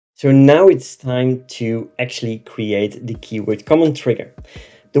So now it's time to actually create the keyword comment trigger.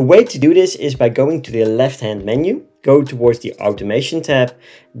 The way to do this is by going to the left-hand menu, go towards the automation tab,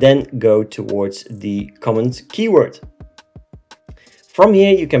 then go towards the comment keyword. From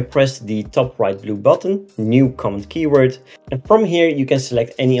here, you can press the top right blue button, new comment keyword. And from here, you can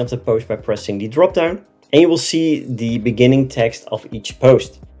select any of the posts by pressing the drop down. And you will see the beginning text of each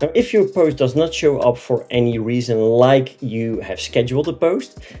post. Now, if your post does not show up for any reason, like you have scheduled a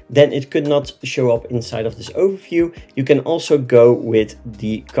post, then it could not show up inside of this overview. You can also go with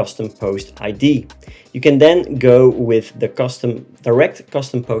the custom post ID. You can then go with the direct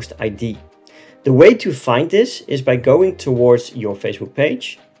custom post ID. The way to find this is by going towards your Facebook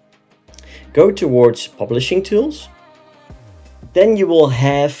page, go towards publishing tools. Then you will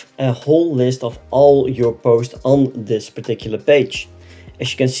have a whole list of all your posts on this particular page. As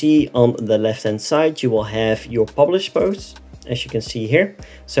you can see on the left hand side, you will have your published posts, as you can see here.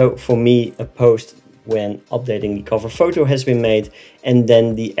 So for me, a post when updating the cover photo has been made, and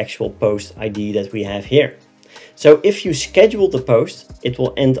then the actual post ID that we have here. So if you schedule the post, it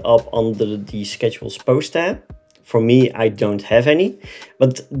will end up under the schedules post tab. For me, I don't have any,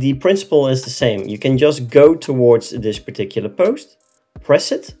 but the principle is the same. You can just go towards this particular post,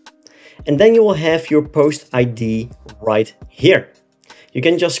 press it, and then you will have your post ID right here. You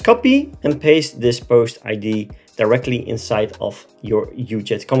can just copy and paste this post ID directly inside of your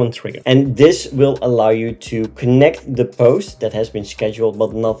UJet comment trigger. And this will allow you to connect the post that has been scheduled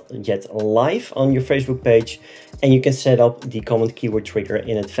but not yet live on your Facebook page, and you can set up the comment keyword trigger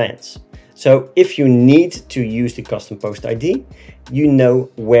in advance. So if you need to use the custom post ID, you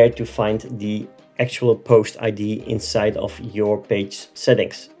know where to find the actual post ID inside of your page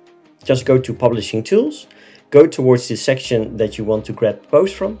settings. Just go to publishing tools, go towards the section that you want to grab the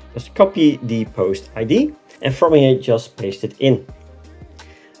post from, just copy the post ID, and from here just paste it in.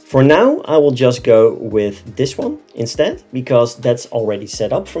 For now, I will just go with this one instead, because that's already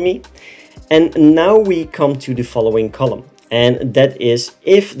set up for me. And now we come to the following column, and that is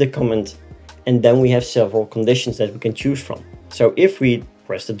if the comment, and then we have several conditions that we can choose from. So if we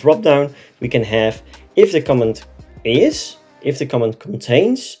press the drop down, we can have if the comment is, if the comment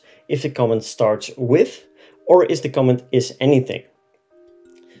contains, if the comment starts with, or if the comment is anything.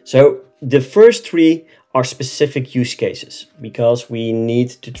 So the first three are specific use cases because we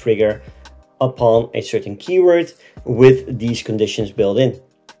need to trigger upon a certain keyword with these conditions built in.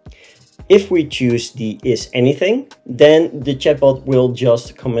 If we choose the is anything, then the chatbot will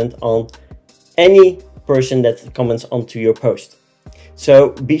just comment on any person that comments onto your post. So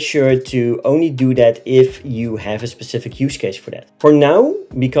be sure to only do that if you have a specific use case for that. For now,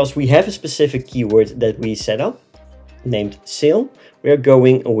 because we have a specific keyword that we set up, named sale, we are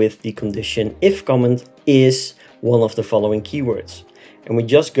going with the condition if comment is one of the following keywords. And we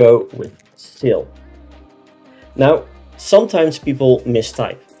just go with sale. Now, sometimes people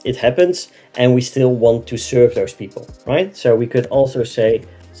mistype. It happens, and we still want to serve those people, right? So we could also say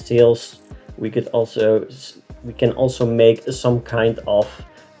sales. We can also make some kind of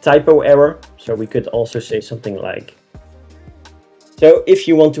typo error. So we could also say something like. So if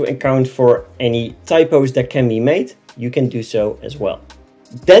you want to account for any typos that can be made, you can do so as well.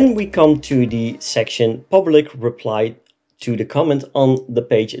 Then we come to the section public reply to the comment on the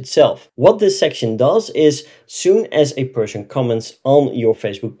page itself. What this section does is, soon as a person comments on your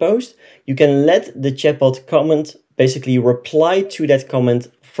Facebook post, you can let the chatbot comment basically reply to that comment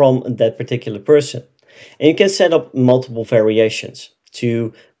from that particular person. And you can set up multiple variations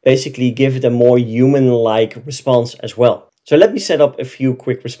to basically give it a more human-like response as well. So let me set up a few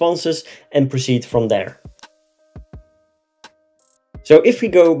quick responses and proceed from there. So if we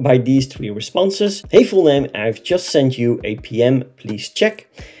go by these three responses, hey full name, I've just sent you a PM, please check.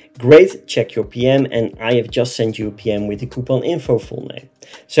 Great, check your PM, and I have just sent you a PM with the coupon info full name.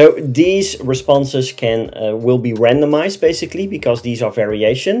 So these responses will be randomized basically because these are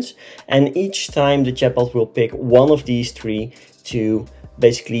variations, and each time the chatbot will pick one of these three to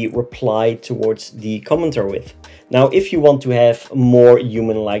basically reply towards the commenter with. Now, if you want to have more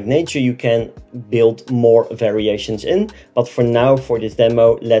human-like nature, you can build more variations in, but for now, for this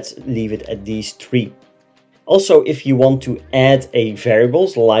demo, let's leave it at these three. Also, if you want to add a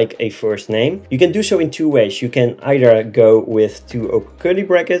variables like a first name, you can do so in two ways. You can either go with two open curly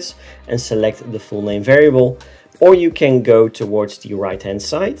brackets and select the full name variable, or you can go towards the right-hand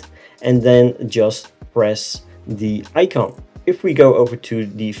side and then just press the icon. If we go over to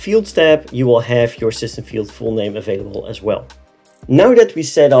the Fields tab, you will have your system field full name available as well. Now that we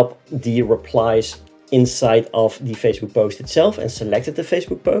set up the replies inside of the Facebook post itself and selected the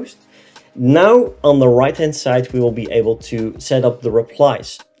Facebook post, now on the right hand side we will be able to set up the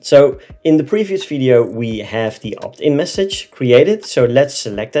replies. So in the previous video, we have the opt-in message created. So let's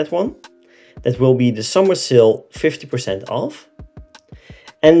select that one. That will be the summer sale 50% off.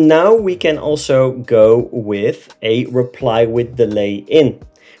 And now we can also go with a reply with delay in.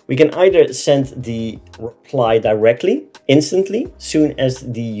 We can either send the reply directly, instantly, soon as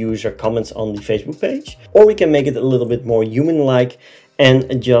the user comments on the Facebook page, or we can make it a little bit more human-like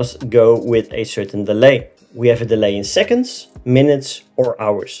and just go with a certain delay. We have a delay in seconds, minutes, or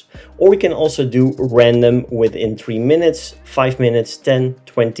hours. Or we can also do random within 3 minutes, 5 minutes, 10,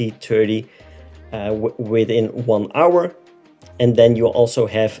 20, 30, within 1 hour. And then you also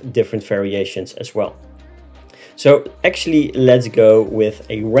have different variations as well. So actually, let's go with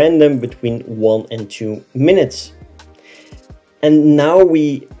a random between 1 and 2 minutes. And now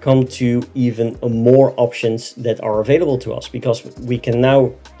we come to even more options that are available to us, because we can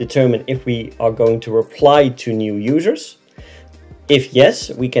now determine if we are going to reply to new users. If yes,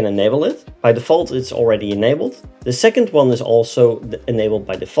 we can enable it. By default, it's already enabled. The second one is also enabled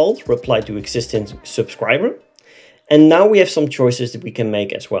by default, reply to existing subscriber. And now we have some choices that we can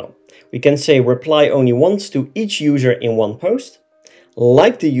make as well. We can say reply only once to each user in one post,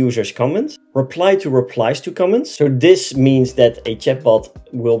 like the user's comment, reply to replies to comments. So this means that a chatbot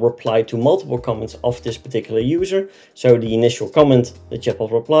will reply to multiple comments of this particular user. So the initial comment, the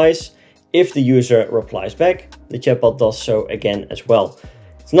chatbot replies. If the user replies back, the chatbot does so again as well.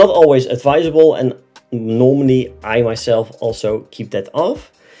 It's not always advisable, and normally I myself also keep that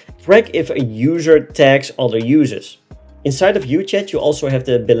off. Track if a user tags other users. Inside of UChat, you also have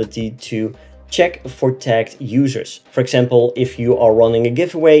the ability to check for tagged users. For example, if you are running a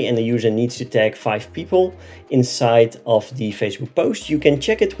giveaway and the user needs to tag 5 people inside of the Facebook post, you can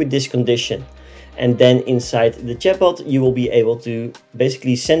check it with this condition. And then inside the chatbot, you will be able to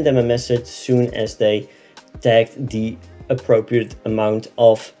basically send them a message soon as they tagged the appropriate amount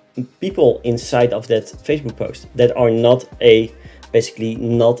of people inside of that Facebook post that are basically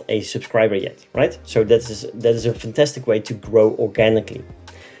not a subscriber yet, right? So that is a fantastic way to grow organically.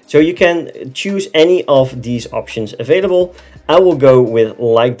 So you can choose any of these options available. I will go with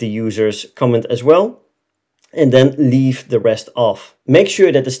like the user's comment as well, and then leave the rest off. Make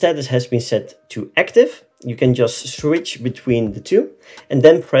sure that the status has been set to active. You can just switch between the two and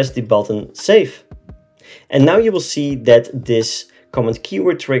then press the button save. And now you will see that this comment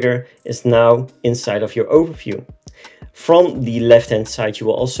keyword trigger is now inside of your overview. From the left-hand side, you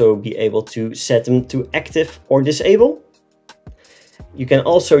will also be able to set them to active or disable. You can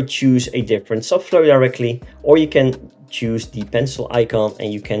also choose a different subflow directly, or you can choose the pencil icon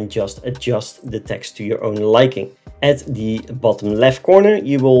and you can just adjust the text to your own liking. At the bottom left corner,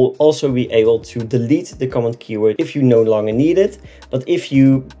 you will also be able to delete the comment keyword if you no longer need it. But if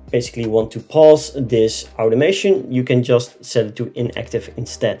you basically want to pause this automation, you can just set it to inactive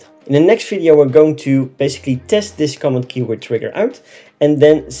instead. In the next video, we're going to basically test this comment keyword trigger out and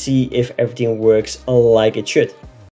then see if everything works like it should.